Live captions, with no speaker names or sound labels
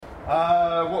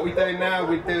What are we doing now?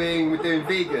 We're doing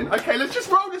vegan. Okay, let's just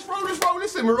roll.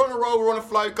 Listen, we're on a roll, we're on a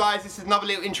flow, guys. This is another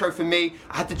little intro for me.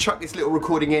 I had to chuck this little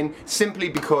recording in simply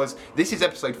because this is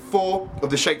episode 4 of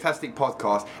the Shake-tastic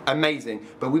podcast. Amazing.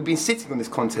 But we've been sitting on this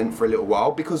content for a little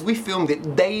while because we filmed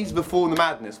it days before the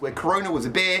madness, where Corona was a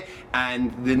beer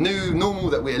and the new normal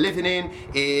that we're living in,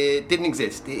 it didn't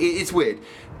exist. It's weird.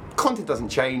 Content doesn't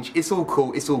change, it's all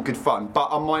cool, it's all good fun, but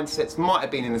our mindsets might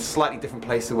have been in a slightly different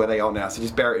place to where they are now, so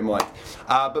just bear it in mind.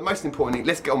 But most importantly,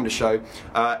 let's get on with the show.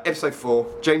 Episode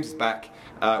 4, James is back.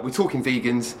 We're talking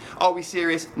vegans. Are we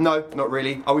serious? No, not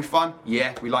really. Are we fun?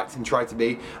 Yeah, we like to and try to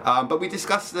be. But we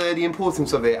discussed the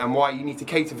importance of it and why you need to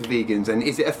cater for vegans, and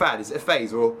is it a fad, is it a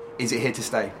phase, or is it here to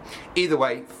stay? Either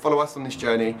way, follow us on this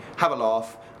journey, have a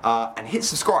laugh, and hit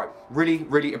subscribe. Really,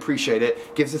 really appreciate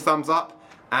it. Give us a thumbs up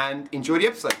and enjoy the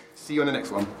episode. See you on the next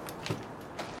one.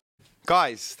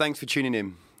 Guys, thanks for tuning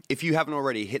in. If you haven't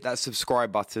already, hit that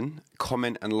subscribe button,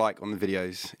 comment and like on the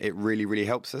videos. It really, really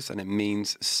helps us and it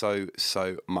means so,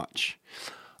 so much.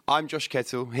 I'm Josh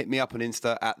Kettle. Hit me up on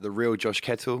Insta at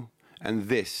 @TheRealJoshKettle. And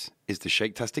this is the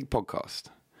Shake-tastic podcast.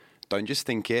 Don't just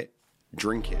think it,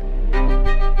 drink it.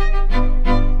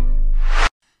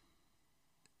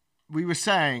 We were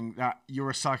saying that you're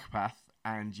a psychopath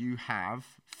and you have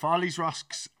Farley's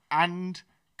Rusks and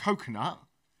coconut.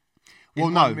 Well,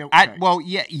 no.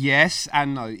 Yes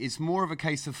and no. It's more of a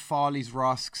case of Farley's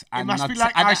Rusks and it must be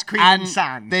like ice cream and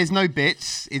sand. There's no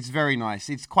bits. It's very nice.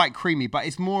 It's quite creamy, but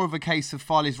it's more of a case of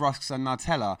Farley's Rusks and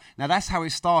Nutella. Now, that's how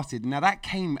it started. Now, that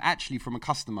came actually from a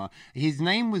customer. His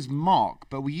name was Mark,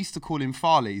 but we used to call him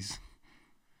Farley's.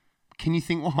 Can you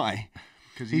think why?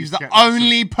 He was the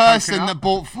only person that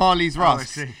bought Farley's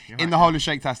Rusks in the whole of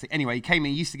Shake-tastic. Anyway, he came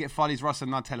in, he used to get Farley's Rusks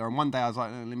and Nutella, and one day I was like,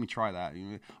 let me try that.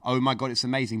 Oh my God, it's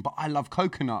amazing. But I love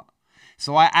coconut.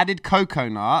 So I added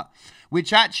coconut,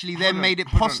 which actually made it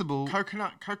possible.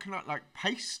 Coconut like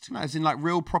paste? No, as in like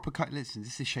real proper Listen,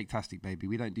 this is Shake-tastic, baby.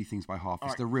 We don't do things by half.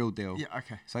 It's the real deal. Yeah,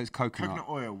 okay. So it's coconut. Coconut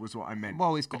oil was what I meant.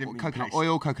 Well, it's got coconut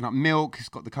oil, coconut milk. It's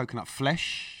got the coconut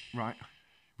flesh. Right.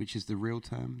 Which is the real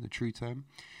term, the true term.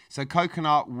 So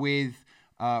coconut with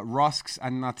rusks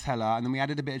and Nutella, and then we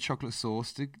added a bit of chocolate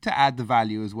sauce to add the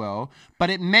value as well. But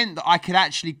it meant that I could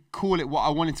actually call it what I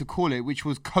wanted to call it, which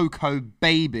was Cocoa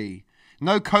Baby.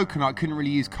 No coconut, couldn't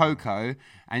really use cocoa.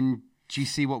 And do you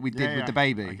see what we did with the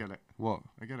baby? I get it. What?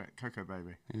 I get it. Cocoa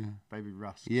Baby. Yeah. Baby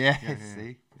Rusk. Yeah.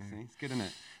 See? It's good, isn't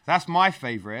it? That's my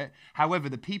favourite. However,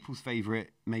 the people's favourite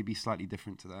may be slightly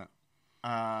different to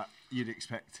that. You'd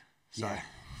expect. So. Yeah.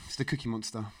 It's the Cookie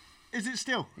Monster. Is it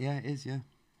still? Yeah, it is, yeah.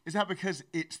 Is that because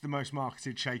it's the most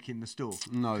marketed shake in the store?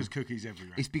 No. Because cookies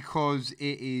everywhere. It's because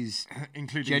it is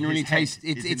including generally it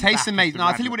tastes amazing. No,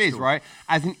 I'll tell you what it is, right?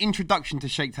 As an introduction to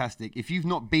Shake-tastic, if you've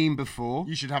not been before,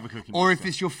 you should have a Cookie Monster. Or if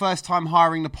it's your first time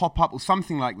hiring the pop-up or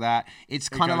something like that, it's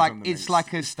kind of like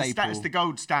like a staple. It's the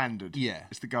gold standard. Yeah.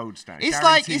 It's the gold standard.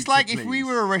 It's like if we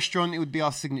were a restaurant, it would be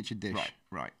our signature dish.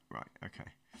 Right. Okay.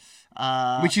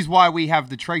 Which is why we have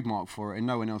the trademark for it and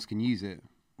no one else can use it.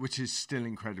 Which is still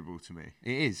incredible to me.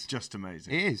 It is. Just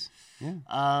amazing. It is,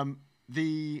 yeah.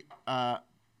 The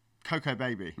Cocoa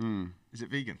Baby, is it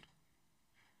vegan?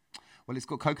 Well, it's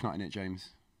got coconut in it, James.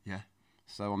 Yeah.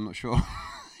 So I'm not sure.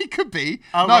 It could be.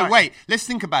 Oh, no, right. Wait. Let's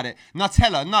think about it.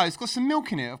 Nutella, no, it's got some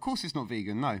milk in it. Of course it's not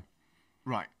vegan, no.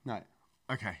 Right. No.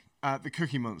 Okay. The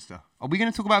Cookie Monster. Are we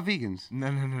going to talk about vegans?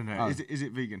 No. Oh. Is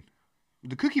it vegan?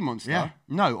 The Cookie Monster? Yeah.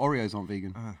 No, Oreos aren't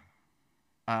vegan.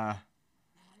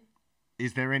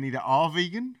 Is there any that are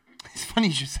vegan? It's funny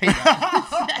you should say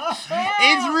that.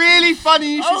 It's really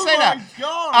funny you should say that.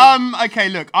 Oh my God. Okay,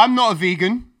 look, I'm not a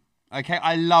vegan. Okay,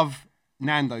 I love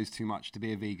Nando's too much to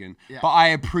be a vegan. Yeah. But I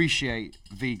appreciate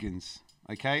vegans.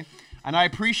 Okay? And I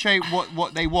appreciate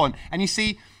what they want. And you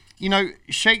see,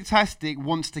 Shake-tastic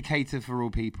wants to cater for all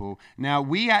people. Now,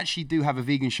 we actually do have a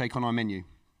vegan shake on our menu.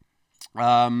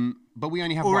 But we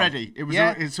only have already. one.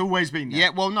 It's always been there. Yeah,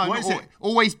 well, no, what is it?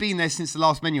 Always been there since the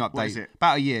last menu update. What is it?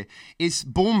 About a year. It's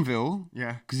Bourneville.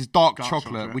 Yeah. Because it's dark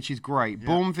chocolate, which is great. Yeah.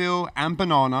 Bourneville and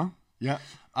banana. Yeah.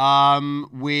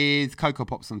 With Cocoa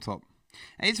Pops on top.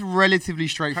 It's relatively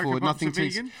straightforward. Cocoa Pops Nothing are too.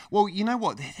 vegan? Well, you know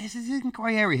what? There's a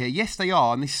grey area here. Yes, they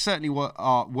are, and they certainly were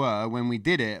when we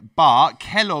did it. But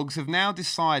Kellogg's have now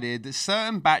decided that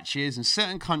certain batches and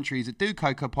certain countries that do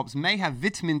Cocoa Pops may have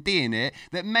vitamin D in it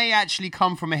that may actually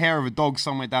come from a hair of a dog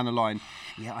somewhere down the line.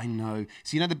 Yeah, I know.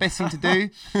 So the best thing to do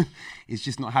is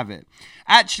just not have it.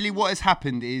 Actually, what has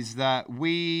happened is that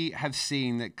we have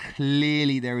seen that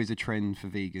clearly there is a trend for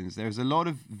vegans. There's a lot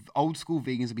of old school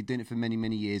vegans that have been doing it for many,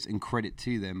 many years, and credit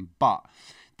to them. But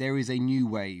there is a new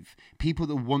wave. People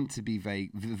that want to be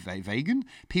vegan,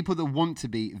 people that want to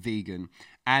be vegan.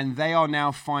 and they are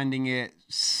now finding it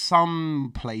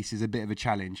some places a bit of a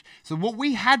challenge. So what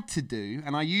we had to do,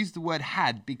 and I use the word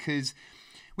had because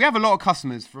we have a lot of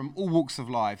customers from all walks of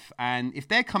life, and if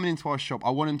they're coming into our shop,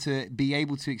 I want them to be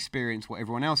able to experience what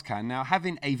everyone else can. Now,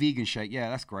 having a vegan shake, yeah,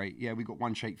 that's great. Yeah, we got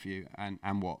one shake for you,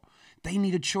 and what? They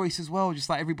need a choice as well, just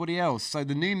like everybody else. So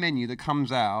the new menu that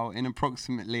comes out in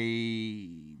approximately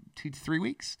 2 to 3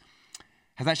 weeks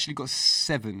has actually got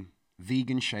 7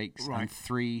 vegan shakes and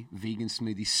 3 vegan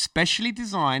smoothies, specially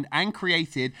designed and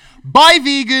created by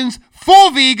vegans, for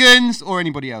vegans, or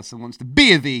anybody else that wants to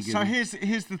be a vegan. So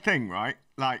here's the thing, right?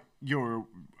 Like, you're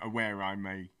aware I'm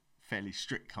a fairly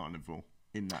strict carnivore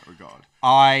in that regard.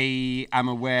 I am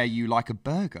aware you like a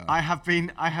burger. I have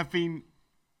been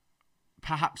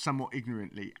perhaps somewhat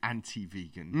ignorantly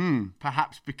anti-vegan,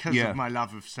 perhaps because of my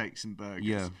love of steaks and burgers.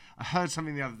 Yeah. I heard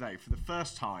something the other day for the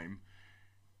first time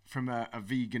from a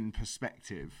vegan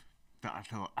perspective that I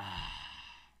thought,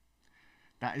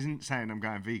 that isn't saying I'm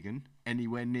going vegan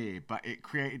anywhere near, but it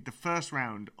created the first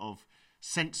round of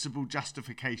sensible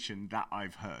justification that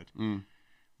I've heard,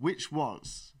 which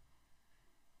was,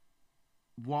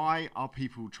 why are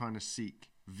people trying to seek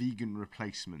vegan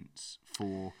replacements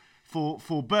for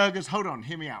burgers? Hold on,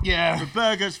 hear me out. Yeah. For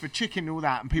burgers, for chicken, all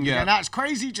that, and people go, that's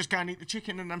crazy, just go and eat the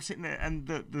chicken. And I'm sitting there, and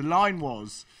the line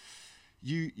was,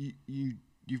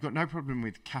 you've got no problem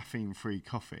with caffeine-free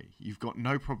coffee. You've got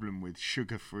no problem with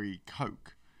sugar-free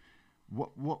Coke.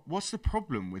 What's the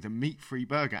problem with a meat-free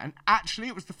burger? And actually,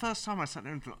 it was the first time I sat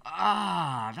there and thought,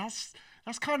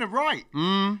 that's kind of right.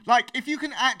 Like, if you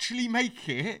can actually make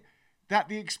it that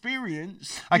the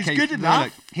experience is good enough.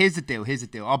 Look, here's the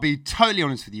deal. I'll be totally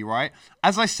honest with you, right?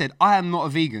 As I said, I am not a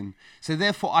vegan. So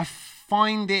therefore, I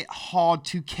find it hard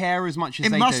to care as much as they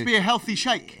do. It must be a healthy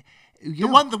shake. Yeah.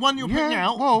 The one you're putting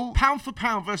out, pound for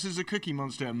pound versus a Cookie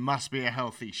Monster, must be a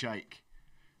healthy shake.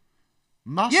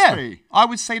 Must be. I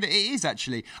would say that it is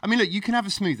actually. I mean, look, you can have a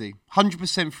smoothie,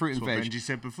 100% fruit and veg. That's what Benji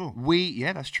said before.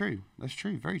 That's true. That's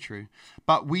true. Very true.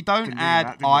 But we don't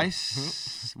add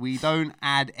ice. We don't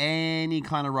add any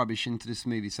kind of rubbish into the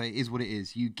smoothie. So it is what it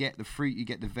is. You get the fruit, you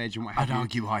get the veg, and what have you. I'd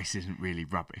argue ice isn't really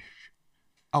rubbish.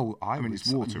 Oh, I mean,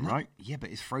 it's water, right? Yeah, but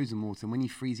it's frozen water. And when you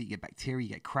freeze it, you get bacteria,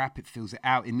 you get crap, it fills it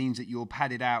out. It means that you're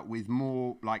padded out with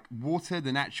more like water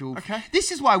than actual. Okay.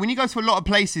 This is why when you go to a lot of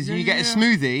places and you get a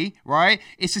smoothie, right?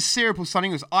 It's a syrup or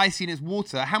something, it's icy and it's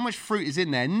water. How much fruit is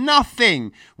in there?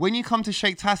 Nothing. When you come to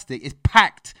Shake-tastic, it's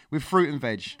packed with fruit and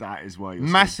veg. That is why you're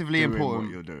massively doing important.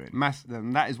 What you're doing.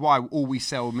 That is why all we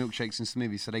sell milkshakes and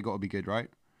smoothies, so they got to be good, right?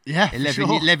 Yeah,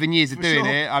 11 years of doing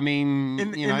it. I mean,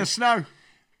 in the snow.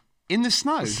 In the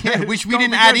snow, which we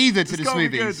didn't add either to the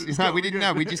smoothies. We didn't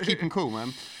know. We just keep them cool,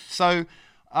 man. So,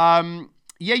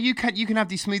 you can have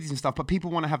these smoothies and stuff, but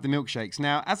people want to have the milkshakes.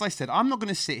 Now, as I said, I'm not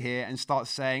going to sit here and start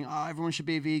saying, everyone should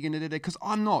be a vegan, because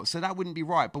I'm not. So that wouldn't be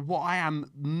right. But what I am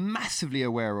massively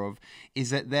aware of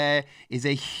is that there is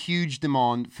a huge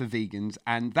demand for vegans,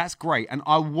 and that's great. And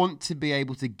I want to be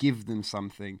able to give them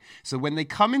something. So when they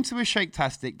come into a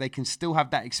Shake-tastic, they can still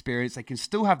have that experience. They can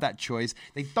still have that choice.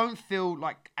 They don't feel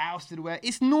like ousted away.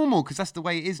 It's normal, because that's the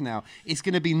way it is now. It's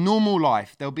going to be normal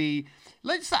life. There'll be...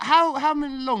 How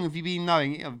long have you been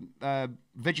knowing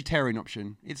vegetarian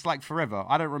option? It's like forever.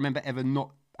 I don't remember ever not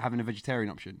having a vegetarian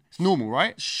option. It's normal,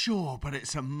 right? Sure, but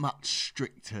it's a much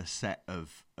stricter set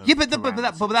of but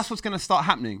that's what's going to start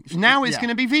happening. Now it's going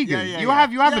to be vegan. You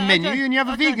have a menu and you have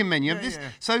a vegan menu.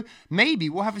 So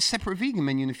maybe we'll have a separate vegan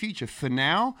menu in the future. For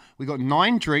now, we got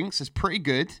 9 drinks. That's pretty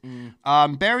good.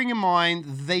 Bearing in mind,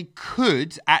 they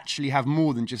could actually have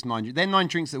more than just 9 drinks. They're 9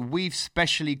 drinks that we've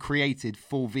specially created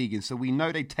for vegans. So we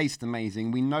know they taste amazing.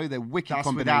 We know they're wicked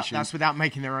combinations. That's without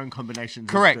making their own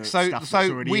combinations. Correct. So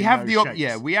we have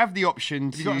we have the option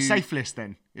to... You've got a safe list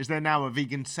then. Is there now a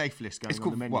vegan safe list going on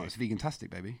the menu? What? It's Vegan-tastic,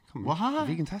 baby. Come on. What?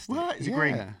 Vegan-tastic. What? Is it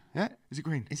green? Yeah. Is it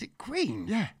green? Is it green?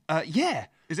 Yeah. Yeah.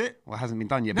 Is it? Well, it hasn't been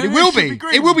done yet, but it will be.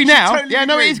 It will be now. It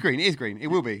is green. It is green. It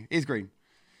will be. It is green.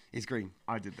 It's green.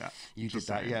 I did that. You did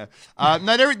that, yeah.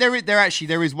 No,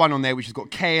 there is one on there which has got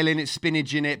kale in it,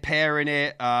 spinach in it, pear in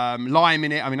it, lime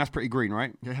in it. I mean, that's pretty green,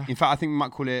 right? Yeah. In fact, I think we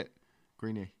might call it...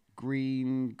 Greenie.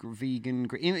 Vegan.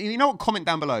 You know what? Comment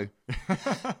down below.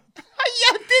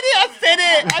 I said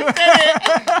it.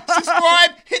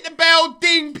 Subscribe, hit the bell,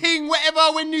 ding, ping,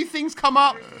 whatever, when new things come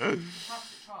up. Plastic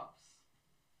cups.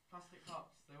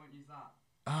 They won't use that.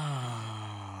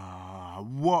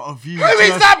 What have you Who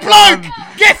is that bloke?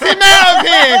 Get him out of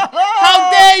here!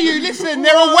 How dare you? Listen,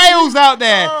 there are whales out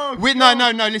there.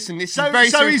 No, listen, this is very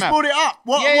serious. So he's brought it up.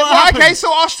 What happened? Okay,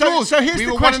 so our straws. So here's we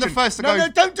the were question. One of the first to go. No,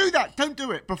 don't do that. Don't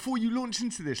do it. Before you launch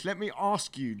into this, let me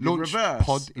ask you the launch reverse.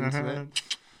 pod into it.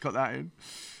 Got that in.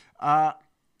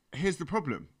 here's the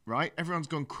problem, right? Everyone's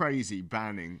gone crazy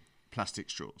banning plastic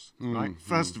straws, right?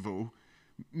 First of all,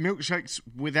 milkshakes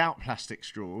without plastic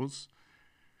straws,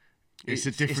 it's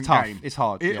a different tough. game. It's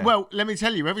hard. Yeah. Well, let me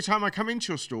tell you, every time I come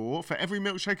into your store, for every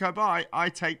milkshake I buy, I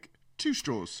take 2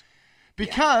 straws.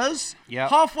 Because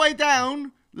halfway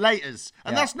down, laters.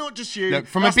 And that's not just you. Look,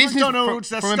 from that's a business, McDonald's,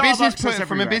 that's from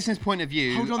Starbucks, a business point of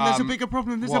view. Hold on, there's a bigger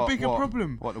problem. There's a bigger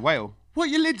problem. What, the whale? What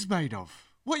are your lids made of?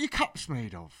 What are your cups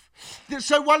made of?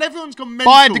 So while everyone's gone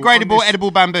mental Biodegradable on this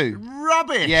edible bamboo.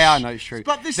 rubbish. Yeah, I know, it's true.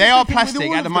 But this they is are the thing with plastic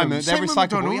all at of the them. moment. Same They're with recyclable.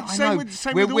 McDonald's, Yeah, I know.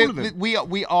 same with all of them.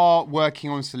 We are working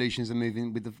on solutions and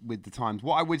moving with the times.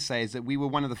 What I would say is that we were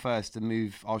one of the first to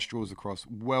move our straws across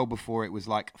well before it was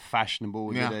like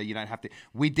fashionable. Yeah. You don't have to.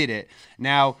 We did it.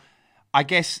 Now, I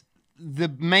guess the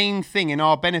main thing in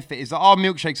our benefit is that our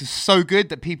milkshakes are so good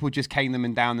that people just cane them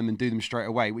and down them and do them straight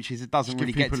away, which is it doesn't Give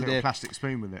really get people to a little the plastic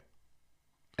spoon with it.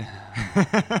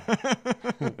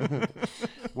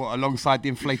 what alongside the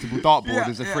inflatable dartboard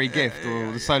as a free gift,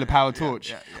 or the solar power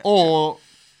torch, or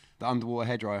the underwater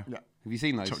hairdryer. Yeah. Have you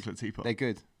seen those? Chocolate teapot. They're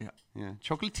good. Yeah.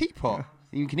 Chocolate teapot.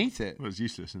 You can eat it. Well, it's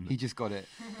useless, isn't He it? just got it.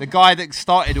 The guy that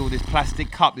started all this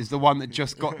plastic cup is the one that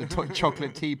just got the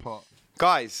chocolate teapot.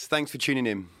 Guys, thanks for tuning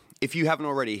in. If you haven't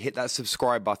already, hit that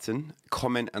subscribe button,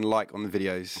 comment and like on the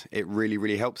videos. It really,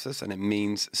 really helps us and it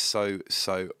means so,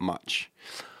 so much.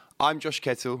 I'm Josh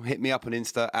Kettle. Hit me up on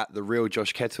Insta at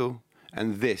 @TheRealJoshKettle.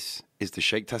 And this is the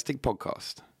Shake-Tastic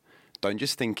Podcast. Don't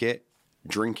just think it,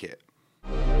 drink it.